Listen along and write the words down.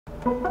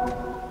Alright,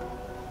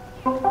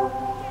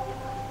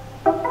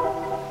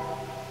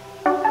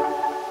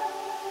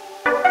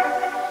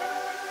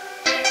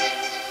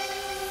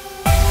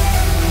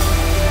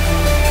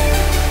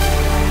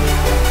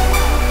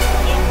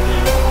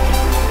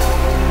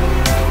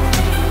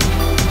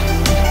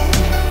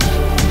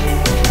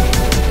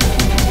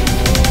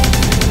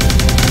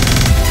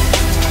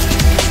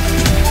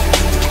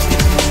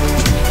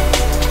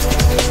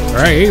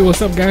 hey,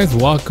 what's up guys?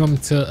 Welcome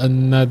to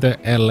another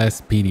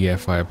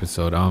LSPDFR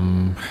episode.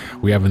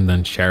 We haven't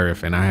done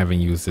sheriff and I haven't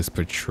used this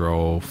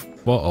patrol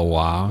for a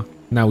while.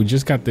 Now we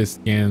just got this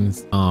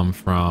skins from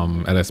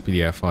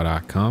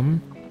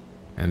LSPDFR.com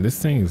and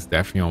this thing is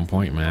definitely on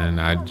point, man.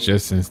 I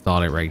just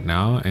installed it right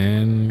now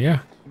and yeah.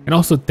 And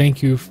also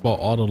thank you for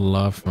all the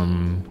love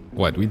from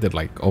what we did,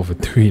 like over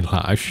 3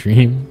 live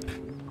stream.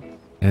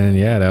 And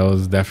yeah, that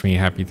was definitely a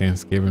happy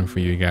Thanksgiving for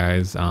you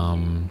guys.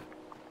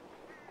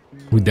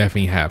 We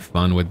definitely have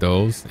fun with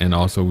those, and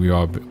also we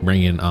are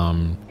bringing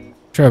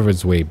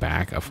Trevor's way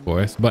back, of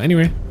course. But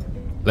anyway,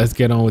 let's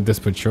get on with this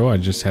patrol. I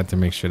just had to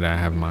make sure that I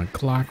have my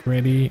clock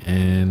ready,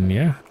 and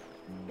yeah,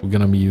 we're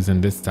gonna be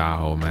using this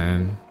Tahoe,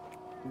 man.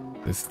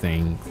 This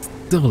thing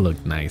still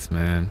look nice,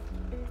 man.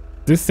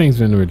 This thing's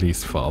been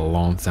released for a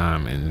long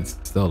time and it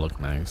still look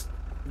nice.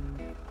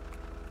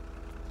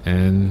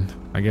 And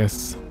I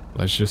guess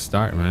let's just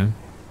start, man.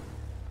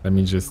 Let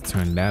me just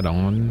turn that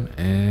on,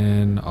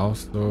 and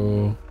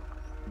also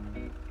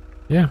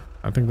yeah,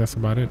 I think that's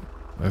about it.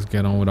 Let's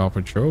get on with our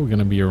patrol. We're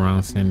gonna be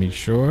around Sandy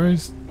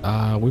Shores.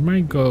 We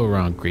might go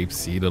around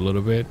Grapeseed a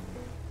little bit,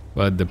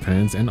 but it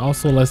depends. And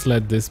also let's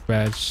let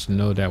dispatch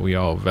know that we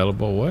are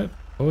available. What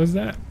was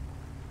that?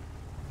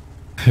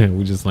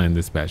 We just letting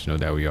dispatch know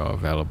that we are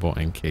available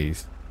in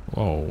case.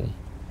 Whoa,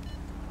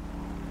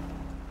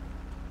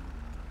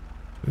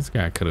 this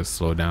guy could have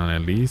slowed down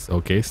at least.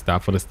 Okay,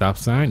 stop for the stop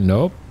sign.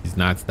 Nope, he's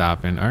not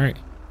stopping. All right,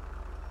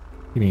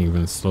 he didn't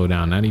even slow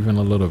down, not even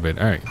a little bit.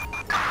 All right.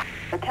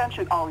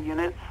 Attention all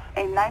units,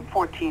 a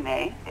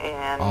 914A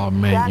and oh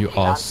man, you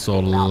are so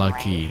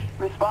lucky.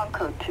 Respond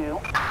code 2.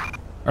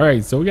 All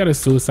right, so we got a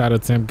suicide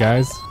attempt,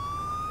 guys.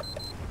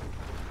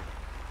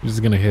 We're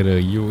just gonna hit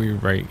a UE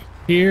right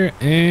here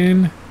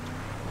and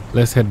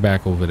let's head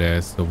back over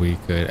there so we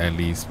could at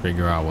least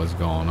figure out what's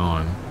going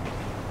on.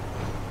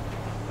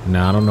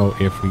 Now I don't know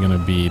if we're gonna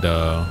be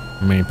the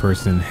main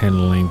person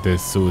handling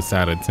this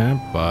suicide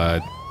attempt,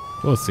 but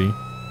we'll see.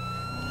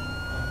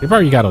 They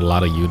probably got a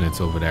lot of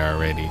units over there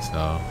already,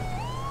 so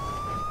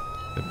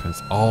depends.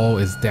 Oh,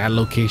 is that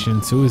location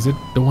too? Is it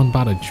the one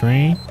by the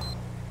train?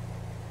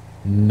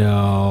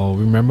 No,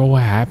 remember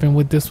what happened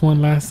with this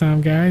one last time,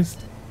 guys?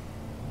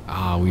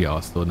 We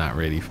are still not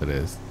ready for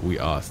this. We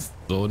are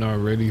still not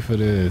ready for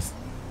this.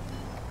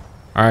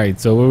 All right,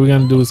 so what we're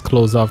gonna do is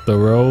close off the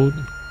road.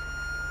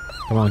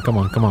 Come on, come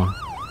on, come on.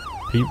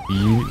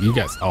 You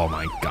guys, oh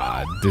my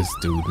God, this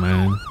dude,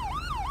 man.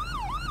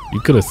 You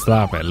could have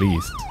stopped at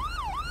least.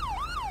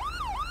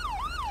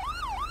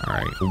 All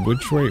right,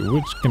 which way?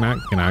 Can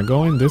I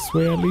go in this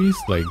way at least?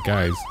 Like,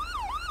 guys,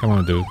 come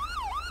on, dude.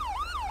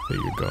 There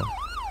you go.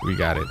 We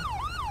got it.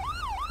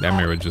 That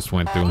mirror just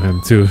went through him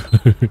too.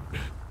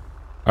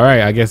 All right,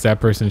 I guess that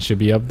person should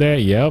be up there.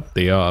 Yep,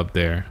 they are up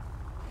there.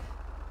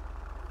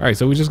 All right,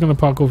 so we're just gonna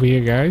park over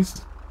here,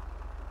 guys,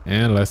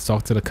 and let's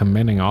talk to the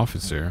commanding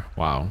officer.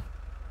 Wow.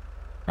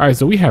 All right,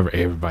 so we have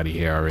everybody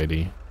here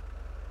already.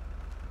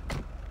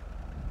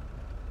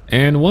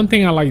 And one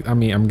thing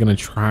I'm gonna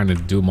try to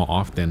do more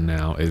often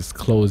now is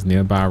close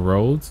nearby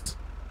roads.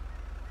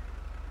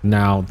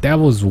 Now that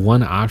was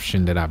one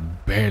option that I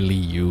barely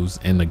use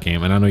in the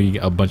game, and I know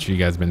a bunch of you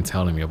guys been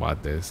telling me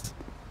about this.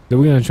 So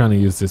we're gonna try to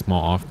use this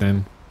more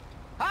often.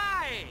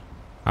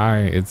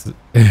 Hi, it's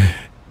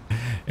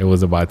it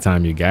was about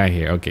time you got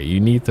here. Okay, you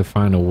need to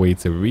find a way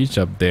to reach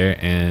up there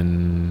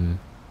and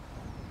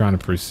trying to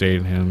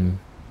persuade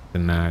him to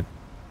not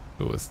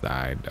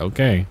suicide.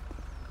 Okay.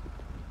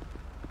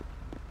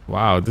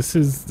 Wow, this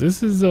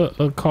is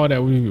a call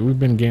that we've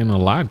been getting a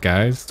lot,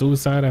 guys.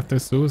 Suicide after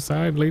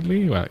suicide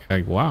lately.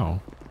 Like wow.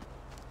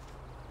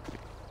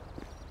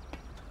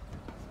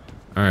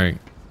 All right,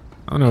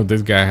 I don't know if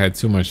this guy had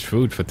too much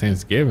food for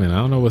Thanksgiving. I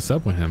don't know what's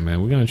up with him,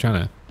 man. We're gonna try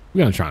to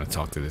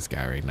talk to this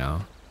guy right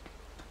now.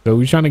 So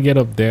we're trying to get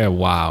up there.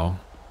 Wow,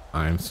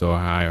 I'm so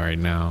high right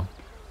now.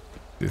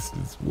 This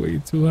is way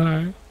too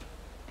high.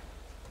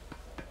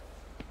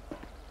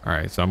 All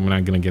right, so I'm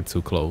not gonna get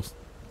too close.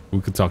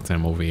 We could talk to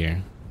him over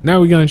here. Now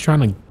we're gonna try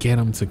to get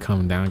him to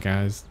come down,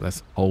 guys.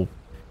 Let's hope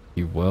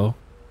he will.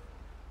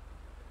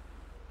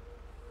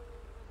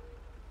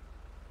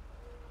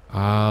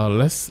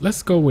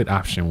 Let's go with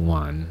option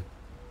 1.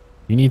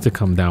 You need to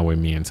come down with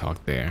me and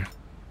talk there.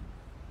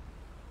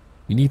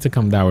 You need to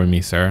come down with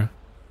me, sir.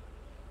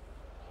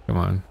 Come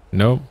on.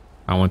 Nope,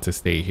 I want to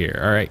stay here.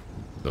 All right,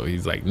 so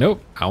he's like,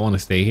 nope, I want to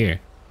stay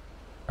here.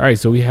 All right,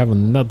 so we have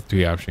another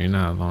 3 options. You're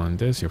not alone in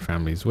this. Your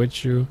family's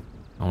with you.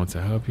 I want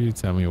to help you.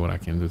 Tell me what I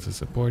can do to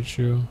support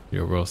you.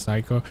 You're a real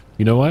psycho.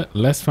 You know what?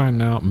 Let's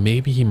find out.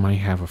 Maybe he might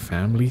have a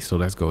family. So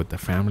let's go with the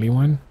family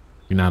one.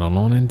 You're not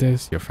alone in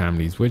this. Your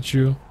family's with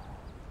you.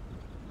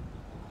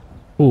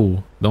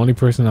 Ooh, the only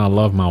person I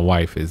love, my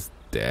wife, is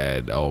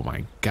dead. Oh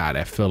my God,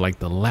 I feel like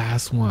the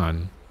last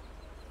one.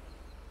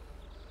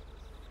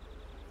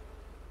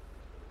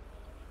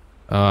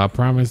 I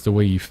promise the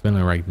way you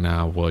feeling right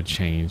now will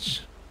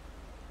change.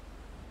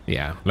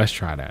 Yeah, let's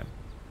try that.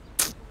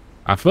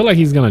 I feel like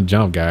he's gonna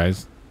jump,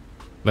 guys.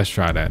 Let's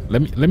try that.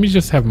 Let me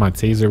just have my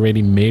taser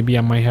ready. Maybe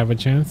I might have a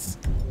chance.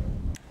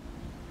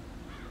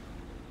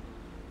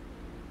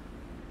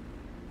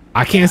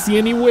 I can't see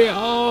anywhere.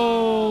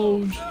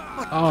 Oh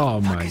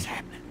my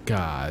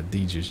God,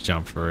 he just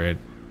jumped for it.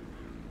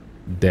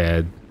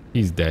 Dead.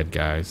 He's dead,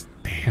 guys.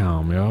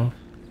 Damn, yo.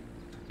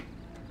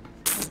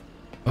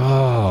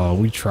 Oh,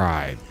 we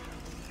tried.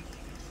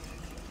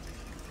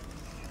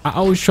 I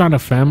always try the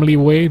family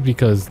way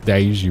because that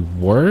usually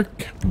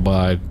work,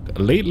 but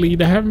lately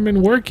they haven't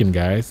been working,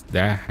 guys.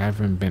 That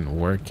haven't been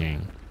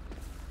working.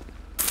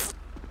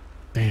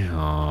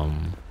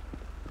 Damn.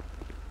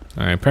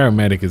 All right,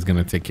 paramedic is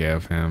gonna take care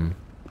of him.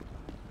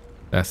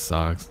 That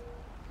sucks.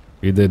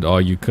 You did all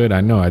you could.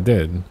 I know I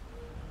did.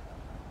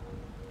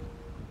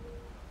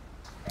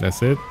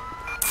 That's it.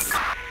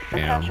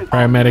 Damn.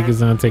 Paramedic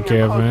is gonna take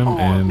care of him,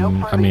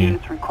 and I mean,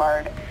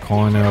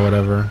 coroner or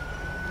whatever.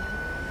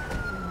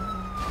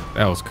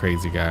 That was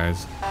crazy,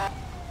 guys.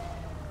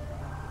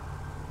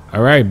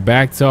 All right,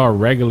 back to our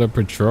regular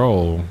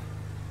patrol.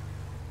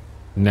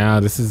 Now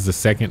this is the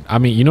second. I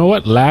mean, you know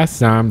what? Last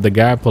time the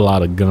guy pulled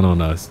out a gun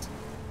on us,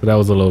 so that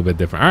was a little bit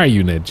different. All right,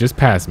 unit, just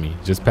pass me.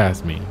 Just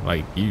pass me.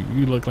 Like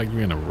you look like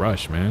you're in a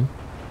rush, man.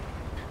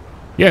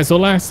 Yeah, so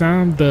last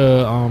time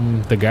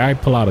the guy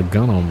pulled out a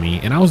gun on me,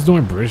 and I was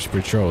doing British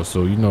patrol.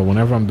 So you know,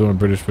 whenever I'm doing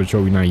British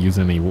patrol, we're not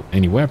using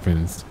any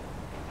weapons.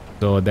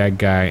 So that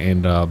guy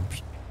ended up,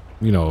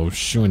 you know,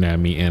 shooting at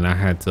me, and I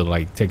had to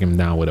like take him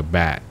down with a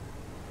bat.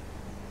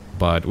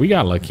 But we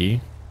got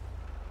lucky.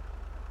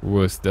 We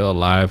were still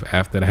alive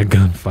after that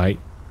gunfight,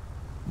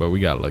 but we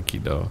got lucky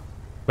though.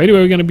 But anyway,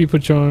 we're gonna be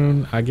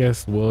patrolling. I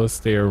guess we'll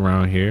stay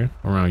around here,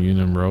 around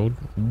Union Road.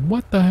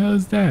 What the hell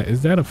is that?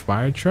 Is that a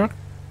fire truck?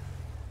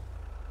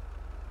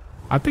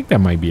 I think that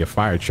might be a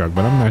fire truck,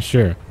 but I'm not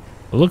sure.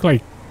 It looked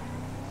like,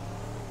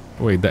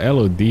 wait, the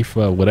LOD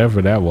for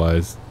whatever that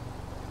was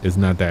is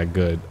not that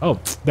good. Oh,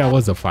 that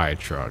was a fire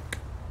truck.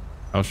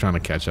 I was trying to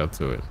catch up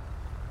to it.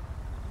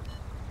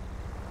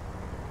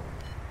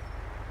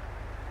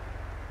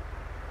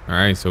 All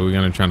right, so we're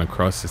gonna try to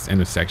cross this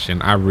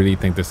intersection. I really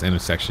think this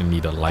intersection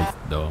need a light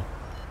though.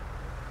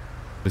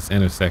 This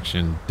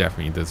intersection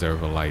definitely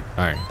deserves a light.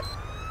 All right.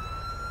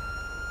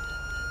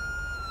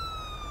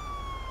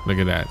 Look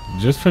at that.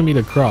 Just for me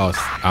to cross,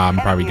 I'm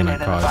probably gonna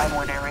cross.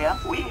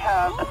 We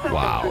have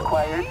assistance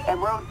required and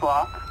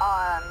roadblock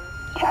on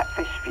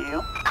Catfish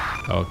View.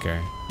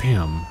 Okay.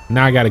 Damn.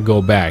 Now I gotta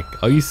go back.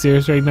 Are you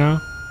serious right now?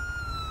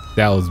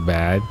 That was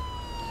bad.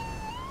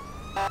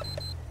 All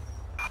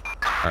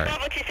right.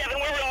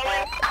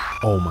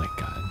 Oh my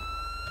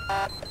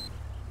God.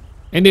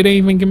 And they didn't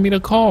even give me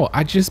the call.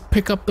 I just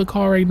pick up the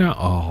call right now.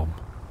 Oh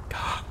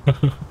my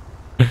God.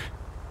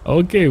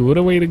 Okay, what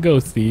a way to go,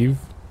 Steve.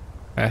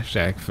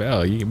 Hashtag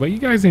fell. But you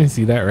guys didn't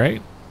see that, right?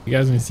 You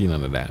guys didn't see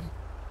none of that.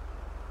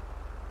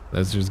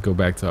 Let's just go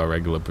back to our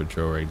regular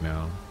patrol right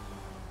now.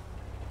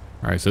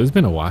 All right, so it's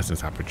been a while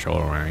since I patrol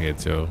around here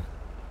too.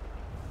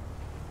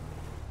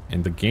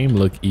 And the game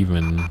look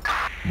even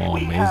more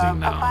amazing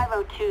now. A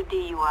 502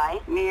 DUI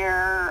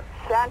near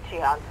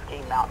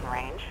Santiansky Mountain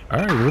Range. All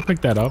right, we'll pick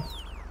that up.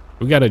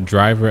 We got a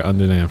driver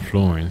under the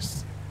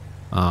influence.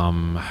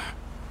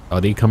 Are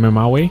they coming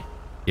my way?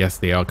 Yes,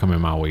 they are coming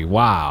my way.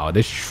 Wow,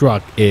 this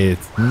truck is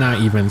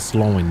not even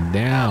slowing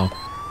down.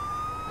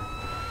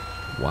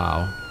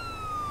 Wow.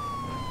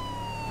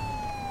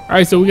 All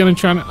right, so we're gonna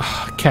try to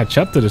catch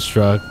up to this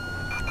truck.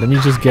 Let me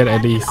just get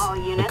at least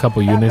a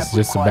couple units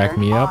just to back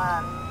me up.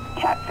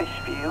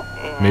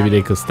 Maybe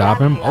they could stop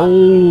him.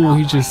 Oh,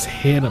 he just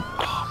hit him.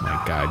 Oh my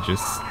God,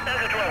 just.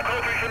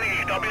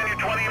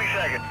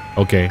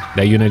 Okay,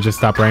 that unit just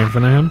stopped right in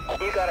front of him.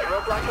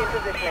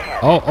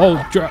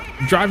 Oh,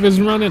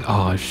 driver's running.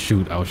 Oh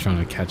shoot, I was trying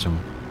to catch him.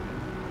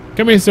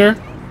 Come here, sir.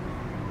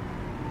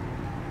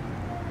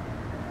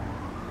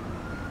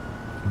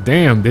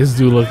 Damn, this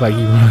dude looked like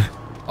he run.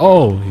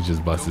 Oh, he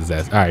just bust his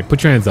ass. All right,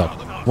 put your hands up.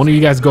 One of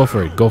you guys go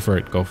for it. Go for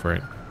it. Go for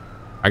it.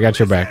 I got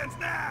your back.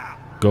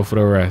 Go for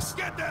the rest.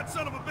 Get that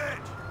son of a bitch.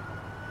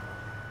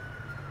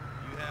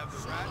 You have the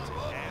right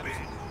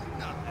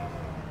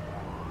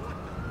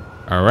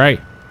to All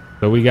right.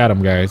 So we got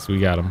him, guys. We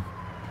got him.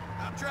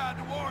 I'm trying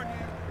to warn you.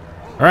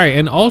 All right,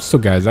 and also,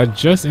 guys, I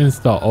just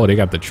installed. Oh, they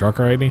got the truck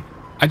already.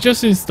 I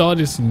just installed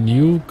this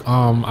new.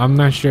 I'm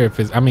not sure if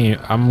it's. I mean,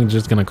 I'm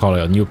just gonna call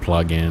it a new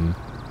plugin,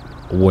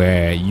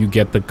 where you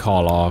get the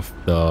call off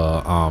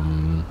the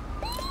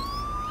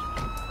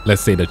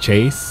let's say the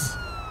chase.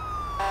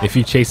 If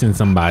you're chasing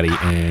somebody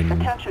in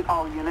Attention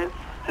all units,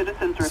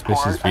 citizens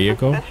suspicious report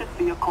vehicle. a suspicious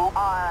vehicle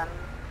on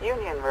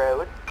Union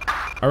Road.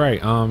 All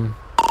right,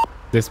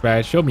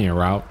 dispatch, show me a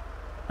route.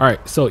 All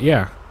right, so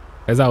yeah,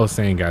 as I was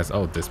saying, guys.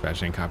 Oh,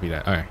 dispatch didn't copy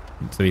that. All right,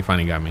 so they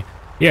finally got me.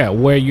 Yeah,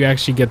 where you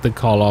actually get to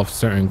call off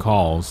certain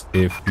calls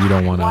if you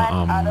don't want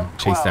to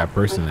chase that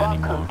person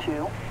anymore.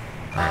 All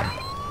right.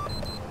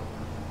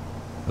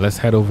 Let's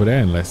head over there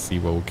and let's see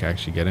what we can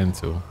actually get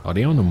into. Are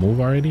they on the move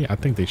already? I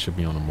think they should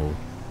be on the move.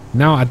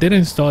 Now, I did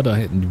install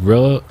the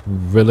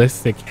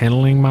realistic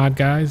handling mod,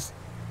 guys,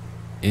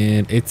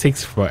 and it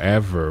takes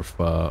forever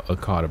for a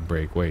car to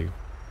brake. Wait,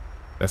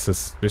 that's a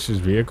suspicious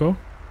vehicle?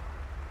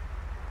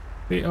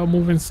 They are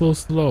moving so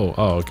slow.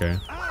 Oh, okay.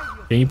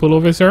 Can you pull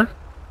over, sir?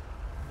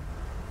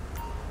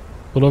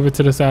 Pull over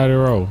to the side of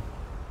the road.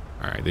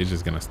 All right, they're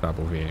just gonna stop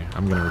over here.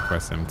 I'm gonna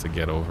request them to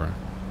get over.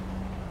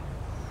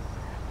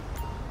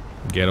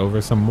 Get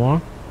over some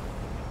more.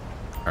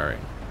 All right,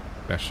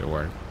 that should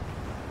work.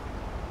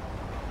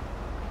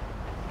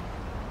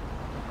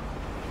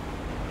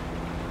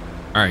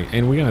 All right,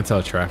 and we're gonna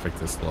tell traffic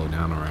to slow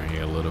down around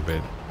here a little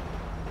bit.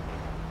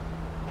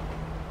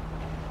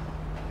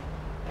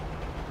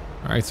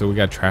 All right, so we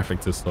got traffic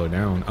to slow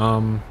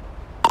down.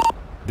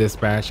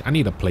 Dispatch, I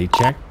need a plate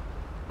check.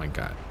 Oh my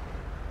God.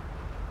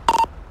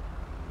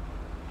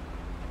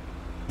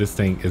 This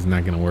thing is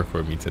not gonna work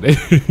for me today.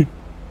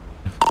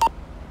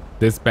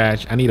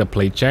 Dispatch, I need a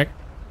plate check.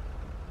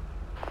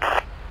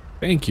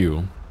 Thank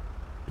you.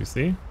 You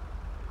see?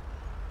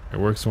 It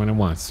works when it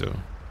wants to.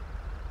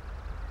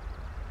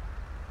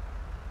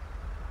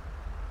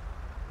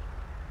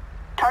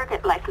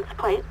 Target license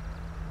plate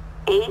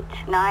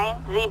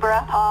 89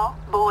 Zebra Tall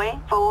Boy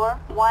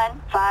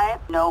 415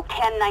 no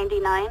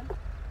 1099. All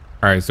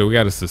right, so we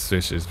got a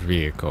suspicious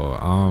vehicle.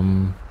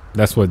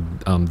 That's what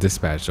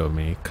dispatch showed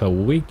me.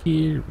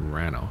 Kawiki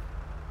Rano.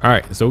 All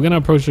right, so we're gonna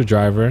approach the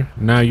driver.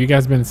 Now, you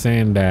guys been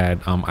saying that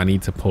I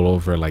need to pull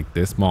over like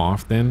this more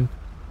often,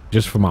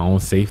 just for my own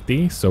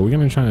safety. So we're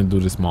gonna try to do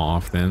this more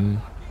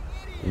often,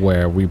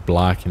 where we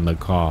block in the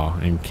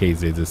car in case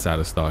they decide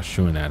to start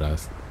shooting at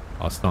us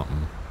or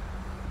something.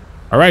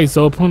 All right,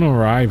 so upon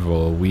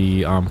arrival,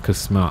 we could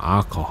smell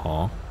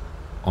alcohol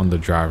on the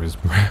driver's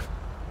breath.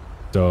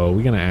 So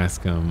we're gonna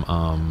ask him,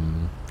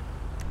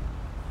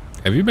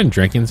 have you been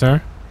drinking,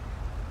 sir?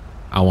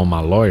 I want my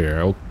lawyer.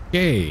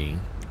 Okay.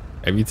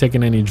 Have you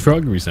taken any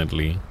drug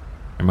recently?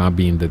 Am I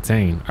being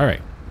detained? All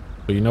right.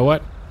 So you know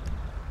what?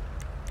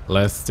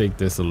 Let's take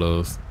this a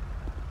little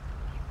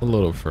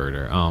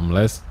further.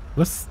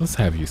 Let's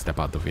have you step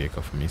out the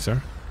vehicle for me,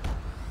 sir.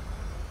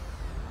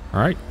 All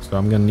right. So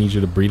I'm gonna need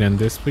you to breathe in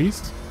this,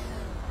 please.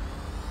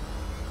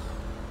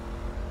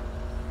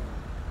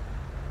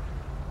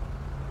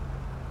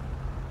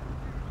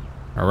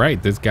 All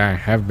right, this guy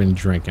have been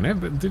drinking.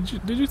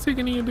 Did you take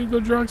any illegal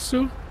drugs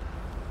too,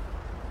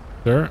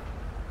 sir?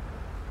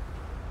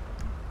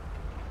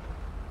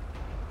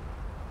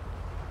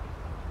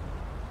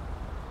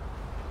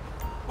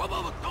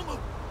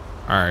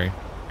 All right.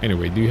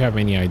 Anyway, do you have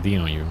any ID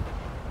on you?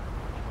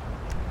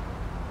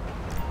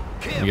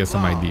 Let me get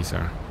some ID,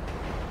 sir.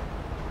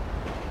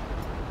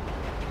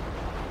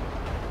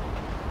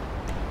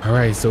 All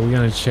right, so we're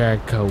gonna check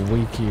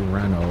Wiki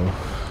Reno.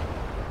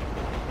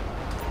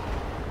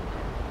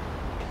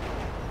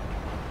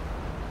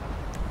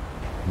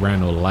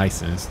 Randall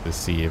license to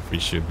see if we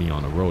should be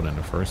on the road in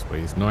the first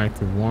place. No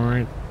active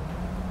warrant.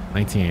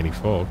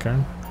 1984. Okay.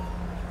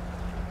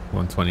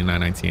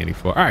 129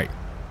 1984. All right.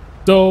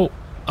 So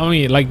I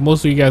mean, like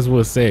most of you guys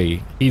will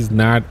say, he's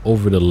not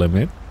over the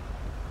limit,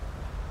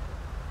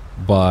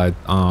 but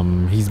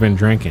he's been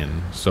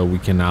drinking, so we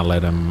cannot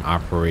let him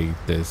operate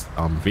this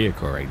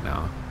vehicle right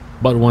now.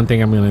 But one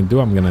thing I'm gonna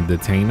do, I'm gonna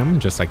detain him,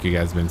 just like you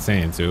guys been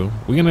saying too.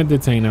 We're gonna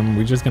detain him.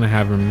 We're just gonna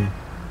have him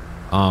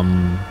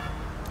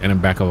in the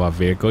back of our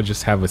vehicle.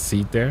 Just have a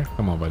seat there.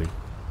 Come on, buddy.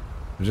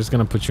 I'm just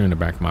gonna put you in the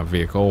back of my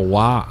vehicle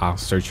while I'll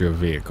search your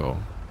vehicle.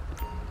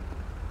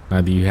 Now,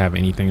 do you have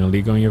anything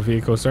illegal in your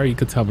vehicle, sir? You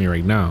could tell me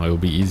right now. It will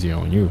be easier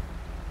on you.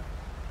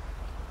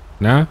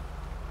 Nah,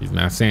 he's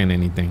not saying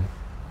anything.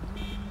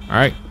 All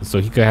right,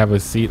 so he could have a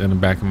seat in the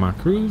back of my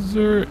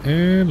cruiser,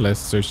 and let's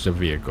search the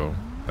vehicle.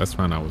 Let's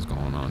find out what's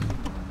going on.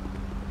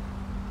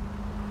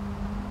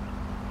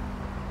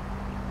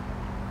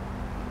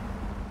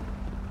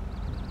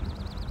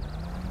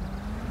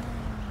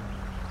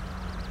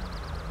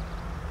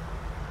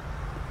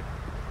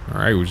 All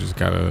right, we just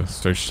gotta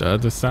search the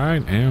other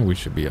side and we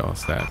should be all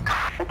set.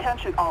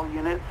 Attention all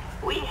units.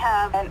 We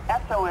have an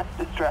SOS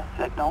distress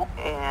signal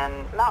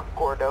in Mount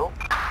Gordo.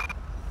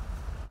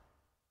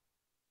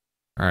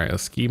 All right, a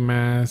ski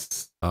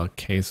mask, a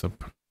case of...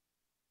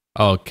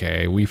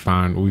 Okay, we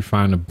found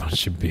a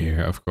bunch of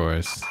beer, of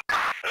course. This is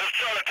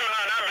Charlie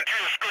 29, I'm to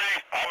the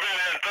screen. I'll be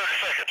there in 30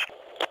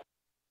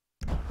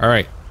 seconds. All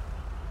right,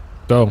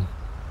 so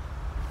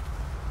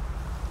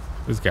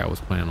this guy was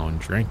planning on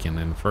drinking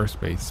in the first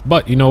place,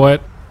 but you know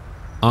what?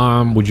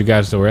 Would you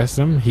guys arrest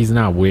him? He's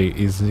not way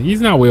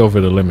over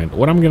the limit.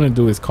 What I'm gonna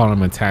do is call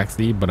him a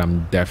taxi, but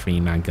I'm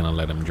definitely not gonna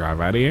let him drive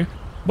out of here.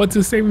 But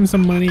to save him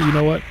some money, you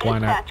know what? Why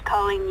not? Dispatch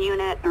calling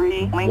unit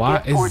 3.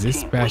 Why is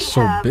dispatch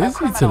so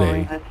busy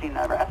today?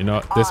 You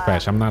know,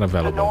 dispatch, I'm not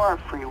available.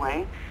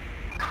 Freeway.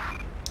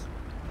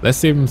 Let's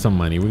save him some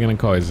money. We're gonna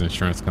call his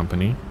insurance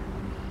company.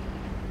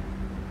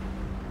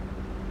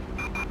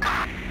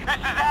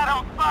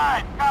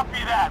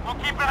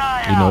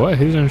 You know what?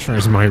 His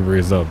insurance might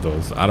raise up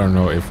though. So I don't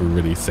know if we're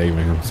really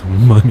saving him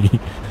some money,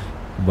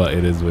 but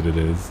it is what it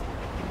is.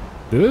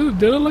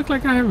 Did it look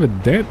like I have a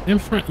dent in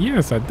front?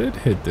 Yes, I did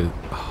hit the.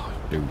 Oh,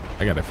 dude,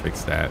 I gotta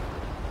fix that.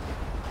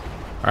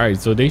 All right,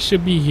 so they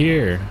should be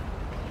here.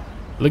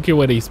 Look at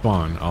where they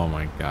spawn. Oh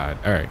my God.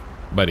 All right,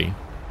 buddy.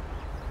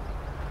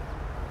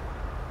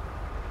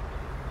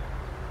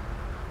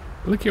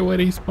 Look at where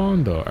they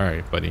spawned though. All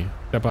right, buddy.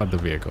 Step out the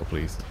vehicle,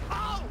 please.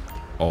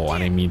 Oh, I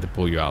didn't mean to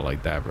pull you out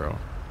like that, bro. All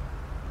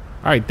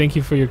right, thank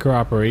you for your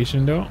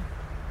cooperation though.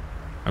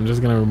 I'm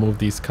just gonna remove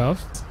these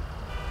cuffs.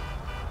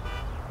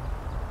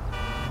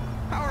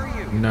 How are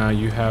you? Now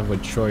you have a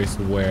choice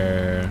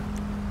where...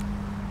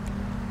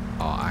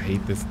 Oh, I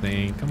hate this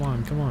thing. Come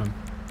on, come on.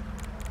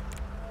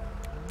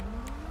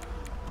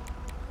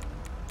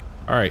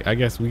 All right, I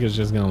guess we're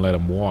just gonna let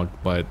him walk,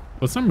 but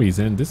for some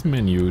reason, this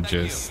menu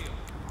just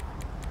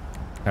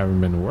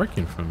haven't been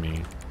working for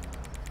me.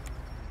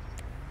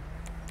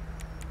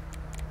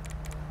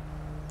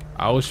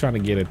 I was trying to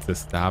get it to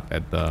stop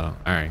at the... All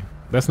right,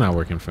 that's not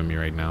working for me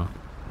right now.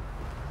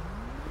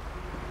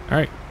 All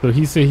right, so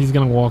he said he's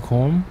gonna walk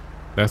home.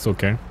 That's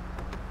okay.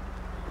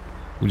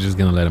 We're just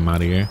gonna let him out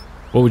of here.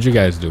 What would you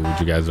guys do? Would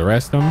you guys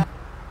arrest him?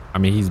 I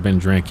mean, he's been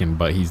drinking,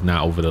 but he's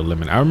not over the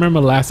limit. I remember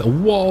last...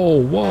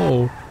 Whoa,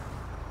 whoa.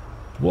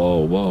 Whoa,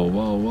 whoa,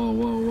 whoa, whoa,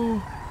 whoa,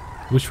 whoa.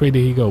 Which way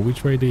did he go?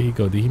 Which way did he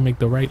go? Did he make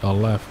the right or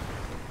left?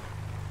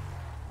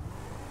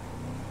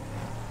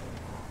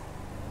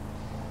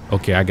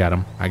 Okay, I got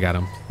him. I got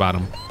him. Spot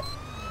him.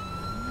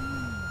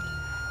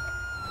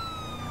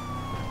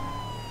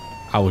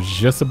 I was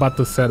just about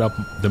to set up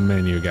the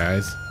menu,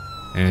 guys.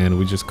 And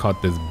we just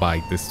caught this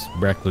bike. This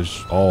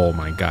reckless... Oh,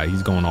 my God.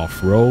 He's going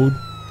off-road.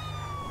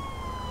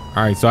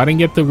 All right, so I didn't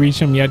get to reach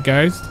him yet,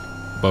 guys.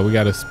 But we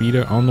got a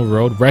speeder on the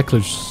road.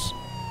 Reckless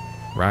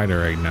rider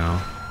right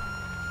now.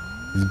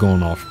 He's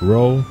going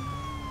off-road.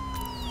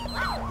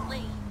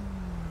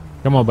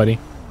 Come on, buddy.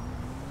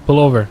 Pull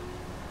over.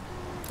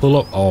 Pull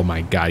up. Oh,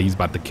 my God. He's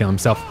about to kill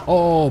himself.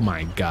 Oh,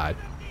 my God.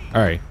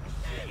 All right.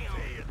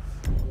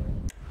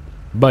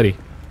 Buddy,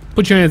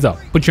 put your hands up.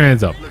 Put your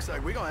hands up. Looks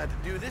like we're gonna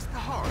have to do this the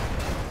hard way.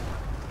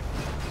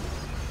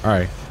 All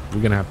right,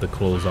 we're gonna have to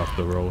close off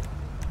the road.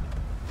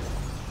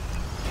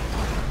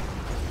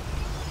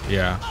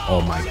 Yeah.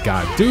 Oh my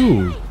God,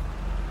 dude.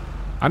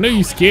 I know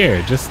you're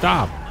scared. Just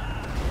stop.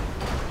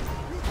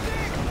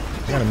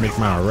 I gotta make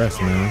my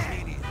arrest,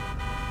 man.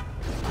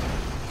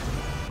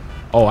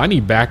 Oh, I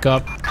need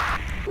backup.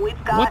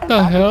 What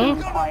the hell?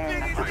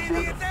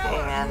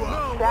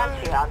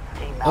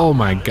 Oh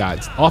my God.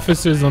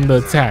 Officers on the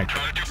attack.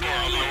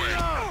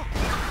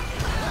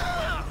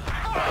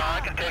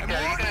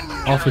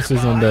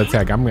 Officers on the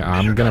attack. I'm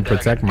gonna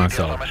protect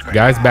myself.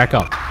 Guys, back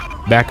up.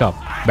 Back up.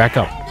 Back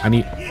up. I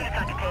need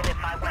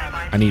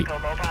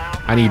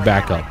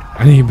backup.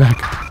 I need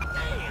backup.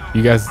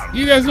 You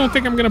guys don't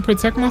think I'm gonna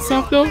protect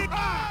myself though?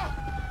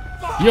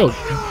 Yo,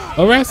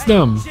 arrest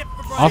them.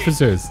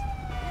 Officers.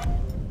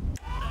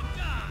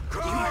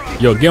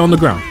 Yo, get on the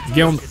ground.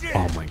 Get on.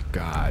 Oh my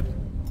God.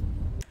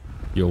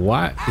 Yo,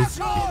 what?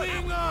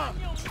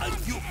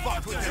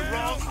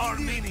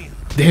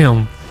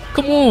 Damn.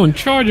 Come on,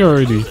 charge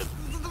already.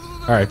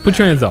 All right, put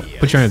your hands up.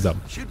 Put your hands up.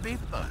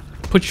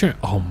 Put your...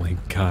 Oh my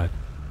God.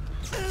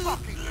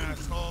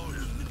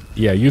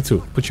 Yeah, you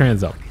too. Put your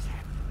hands up.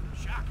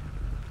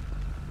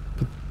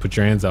 Put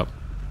your hands up.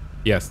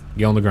 Yes,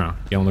 get on the ground.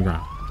 Get on the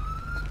ground.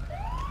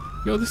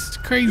 Yo, this is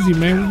crazy,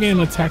 man. We're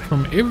getting attacked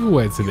from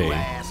everywhere today.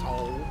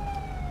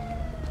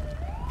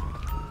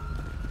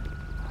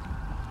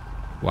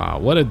 Wow,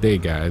 what a day,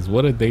 guys.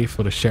 What a day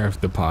for the sheriff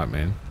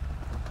department.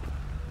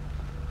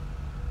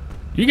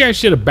 You guys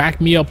should have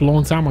backed me up a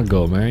long time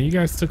ago, man. You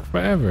guys took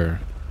forever.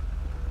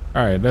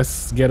 All right,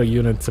 let's get a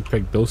unit to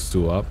pick those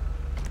two up.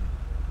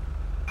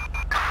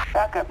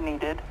 Backup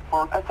needed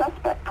for a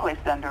suspect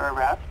placed under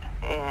arrest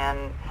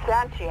in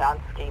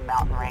Sanchiansky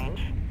Mountain Range.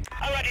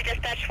 Roger,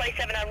 dispatch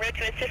 27 en route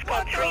to assist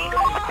code 3.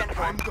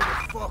 I'm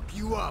gonna fuck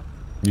you up.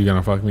 You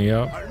gonna fuck me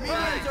up?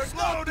 Armenians are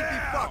not to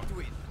be fucked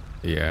with.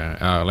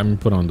 Yeah, let me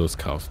put on those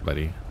cuffs,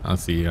 buddy. I'll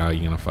see how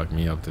you're gonna fuck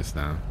me up this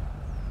time.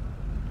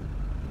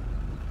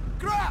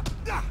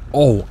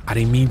 Oh, I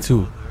didn't mean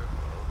to.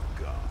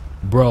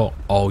 Bro,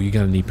 oh, you're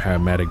gonna need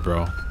paramedic,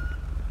 bro.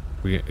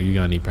 You're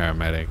gonna need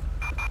paramedic.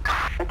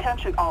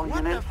 Attention all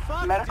units.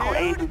 Medical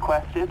aid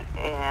requested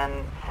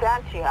in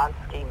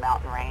Sanchiansky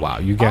Mountain Range. Wow,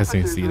 you guys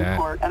didn't Officers see that.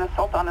 report an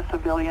assault on a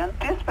civilian.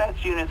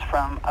 Dispatch units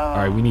from All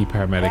right, we need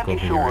paramedic Sandy over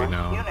here Shore. right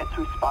now. Units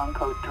respond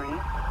code 3.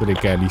 So they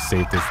can at least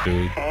save this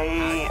dude.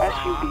 A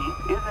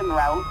SUV is en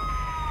route.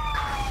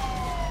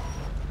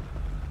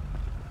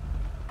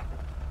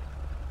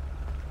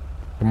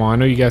 Come on, I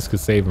know you guys could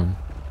save him.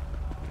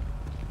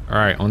 All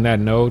right, on that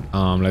note,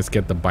 let's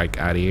get the bike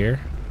out of here.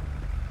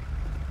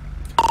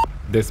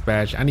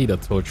 Dispatch, I need a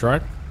tow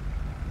truck.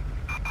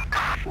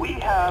 We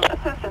have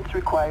assistance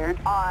required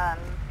on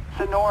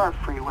Sonora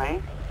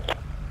Freeway.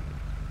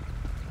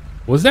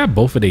 Was that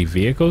both of their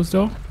vehicles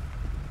though?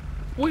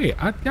 Wait,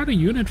 I got a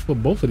unit for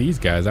both of these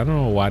guys. I don't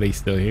know why they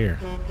still here.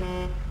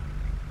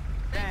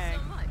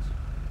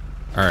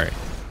 All right.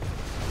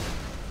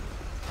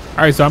 All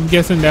right, so I'm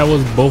guessing that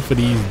was both of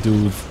these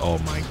dudes. Oh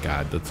my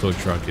God, the tow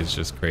truck is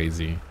just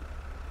crazy.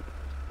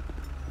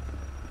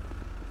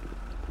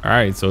 All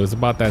right, so it's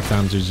about that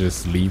time to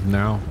just leave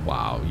now.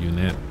 Wow,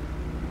 unit.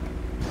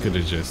 Could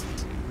have just.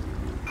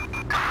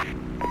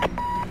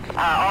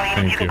 All units,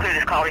 Thank you can you. clear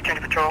this call. Return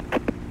to patrol.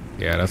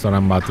 Yeah, that's what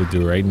I'm about to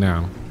do right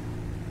now.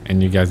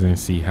 And you guys didn't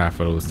see half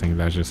of those things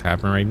that just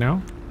happened right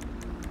now.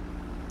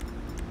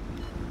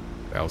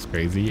 That was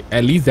crazy.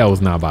 At least that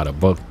was not about a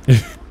book.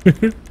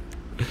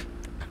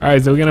 All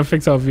right, so we're gonna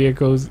fix our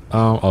vehicles,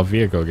 our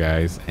vehicle,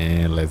 guys,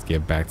 and let's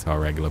get back to our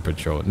regular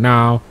patrol.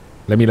 Now,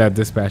 let me let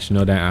dispatch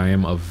know that I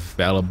am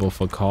available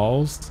for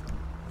calls,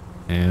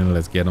 and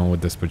let's get on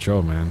with this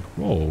patrol, man.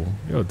 Whoa,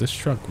 yo, this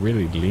truck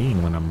really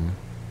lean when I'm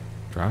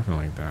driving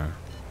like that.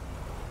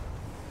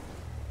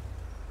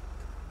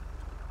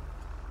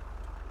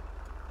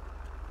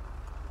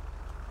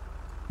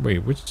 Wait,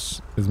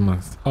 which is my?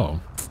 Oh,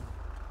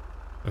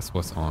 that's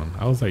what's on.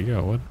 I was like,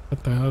 yo,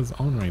 what the hell is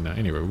on right now?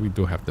 Anyway, we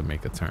do have to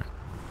make a turn.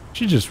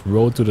 She just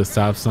rolled to the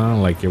stop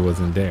sign like it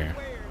wasn't there.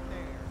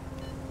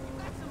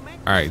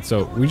 All right,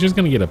 so we're just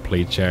gonna get a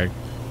plate check.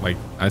 Like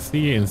I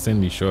see in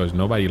Sandy Shores,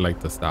 nobody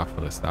liked to stop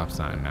for the stop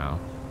sign now.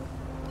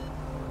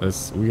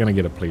 We're gonna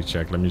get a plate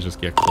check. Let me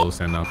just get close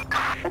enough.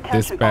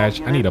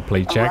 Dispatch, I need a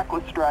plate check.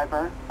 Reckless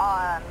driver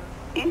on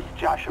East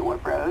Joshua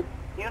Road.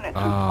 Unit to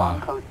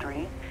respond code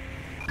 3.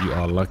 You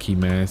are lucky,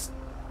 man.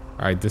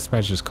 All right,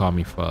 dispatch just called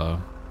me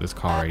for this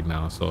car right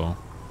now, so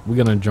we're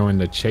gonna join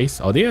the chase.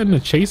 Are they in the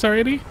chase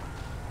already?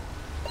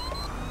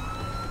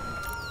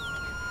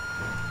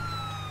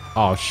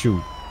 Oh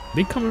shoot,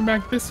 they coming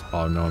back this?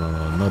 Oh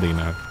no, they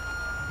not.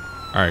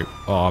 All right,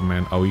 oh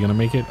man, are we gonna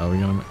make it? Are we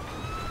gonna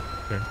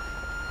okay,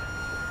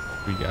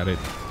 we got it.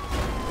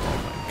 Oh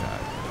my God.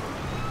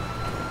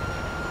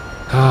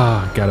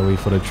 Ah, gotta wait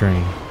for the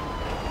train.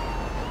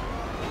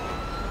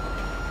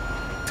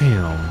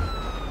 Damn,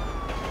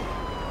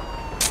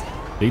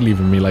 they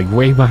leaving me like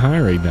way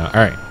behind right now. All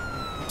right,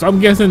 so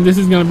I'm guessing this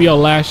is gonna be our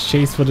last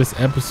chase for this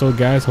episode,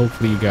 guys.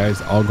 Hopefully you guys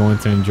all going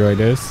to enjoy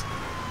this.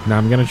 Now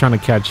I'm gonna try to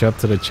catch up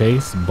to the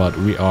chase, but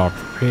we are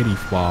pretty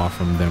far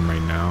from them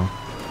right now.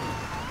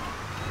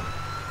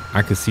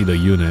 I could see the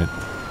unit.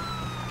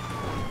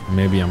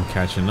 Maybe I'm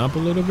catching up a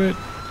little bit.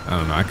 I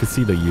don't know. I could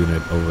see the unit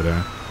over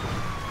there.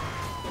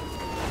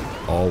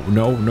 Oh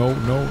no.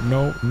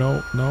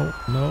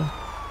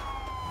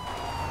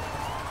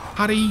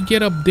 How did he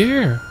get up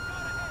there?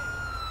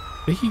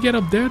 Did he get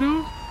up there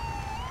though?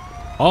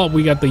 Oh,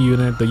 we got the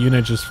unit. The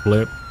unit just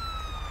flipped.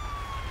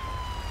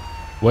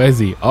 Where is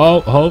he?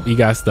 Oh, he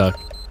got stuck.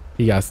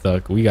 He got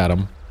stuck. We got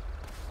him.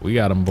 We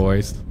got him,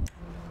 boys.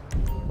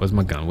 Where's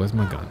my gun? Where's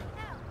my gun?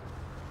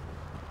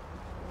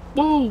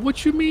 Whoa,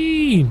 what you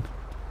mean?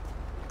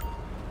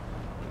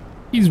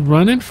 He's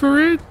running for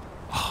it?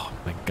 Oh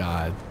my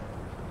God.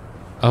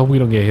 I hope we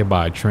don't get hit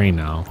by a train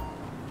now.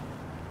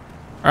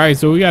 All right,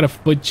 so we got a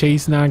foot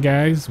chase now,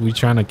 guys. We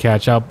trying to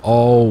catch up.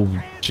 Oh,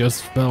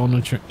 just fell on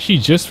the train. She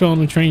just fell on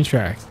the train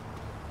tracks.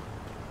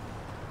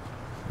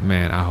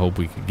 Man, I hope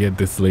we could get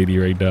this lady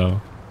right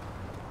now.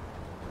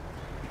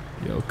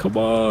 Yo, come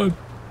on.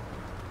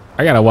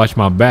 I gotta watch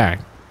my back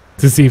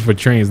to see if a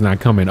train's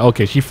not coming.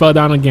 Okay, she fell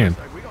down again.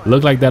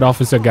 Look like that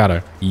officer got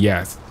her.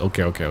 Yes.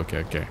 Okay.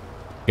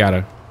 Got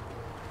her.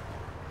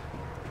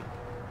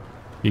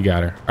 You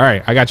got her. All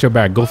right, I got your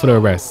back. Go for the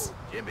arrest.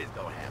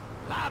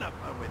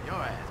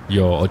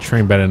 Yo, a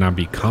train better not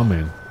be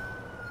coming.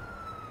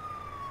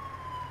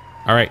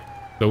 All right,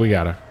 so we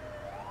got her.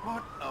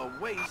 What a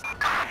waste.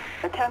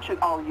 Attention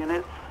all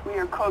units. We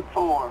are code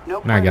 4.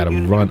 No Now I gotta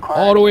unit run required.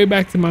 all the way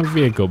back to my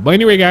vehicle. But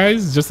anyway,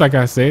 guys, just like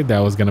I said, that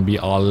was gonna be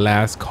our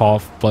last call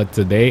for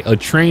today. A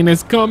train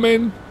is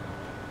coming.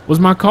 Was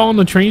my call on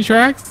the train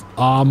tracks?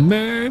 Oh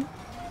man,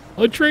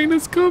 a train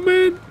is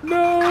coming.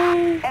 No,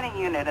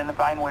 Any unit in the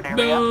Vinewood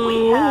area.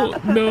 We have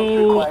assistance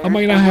no. required I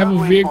might for not have a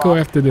roadway vehicle block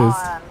after this.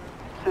 on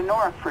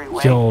Sonora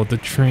Freeway. Yo, the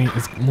train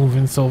is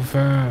moving so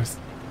fast.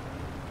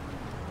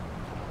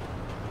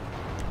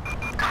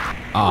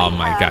 Oh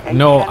my God.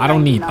 No, I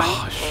don't need.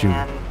 Oh shoot.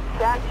 And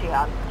Sanchi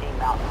on Ski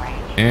Mountain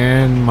Range.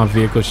 And my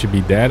vehicle should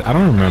be dead. I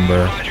don't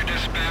remember. Roger,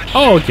 dispatch.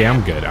 Oh, okay,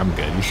 I'm good. I'm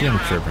good. You see, I'm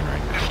tripping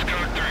right now. This is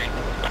code 3.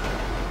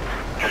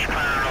 Just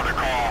cleared another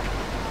call.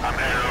 I'm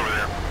headed over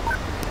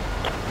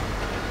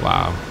there.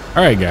 Wow.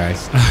 All right,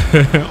 guys.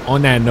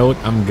 On that note,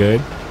 I'm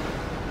good.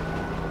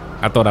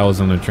 I thought I was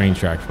on the train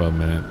track for a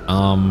minute.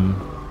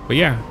 But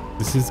yeah,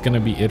 this is gonna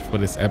be it for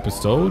this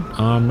episode.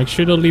 Make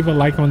sure to leave a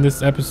like on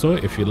this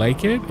episode if you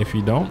like it. If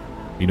you don't,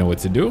 you know what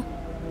to do.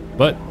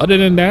 But other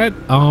than that,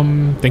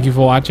 thank you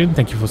for watching.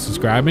 Thank you for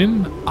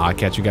subscribing. I'll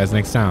catch you guys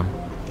next time.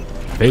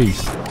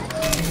 Peace.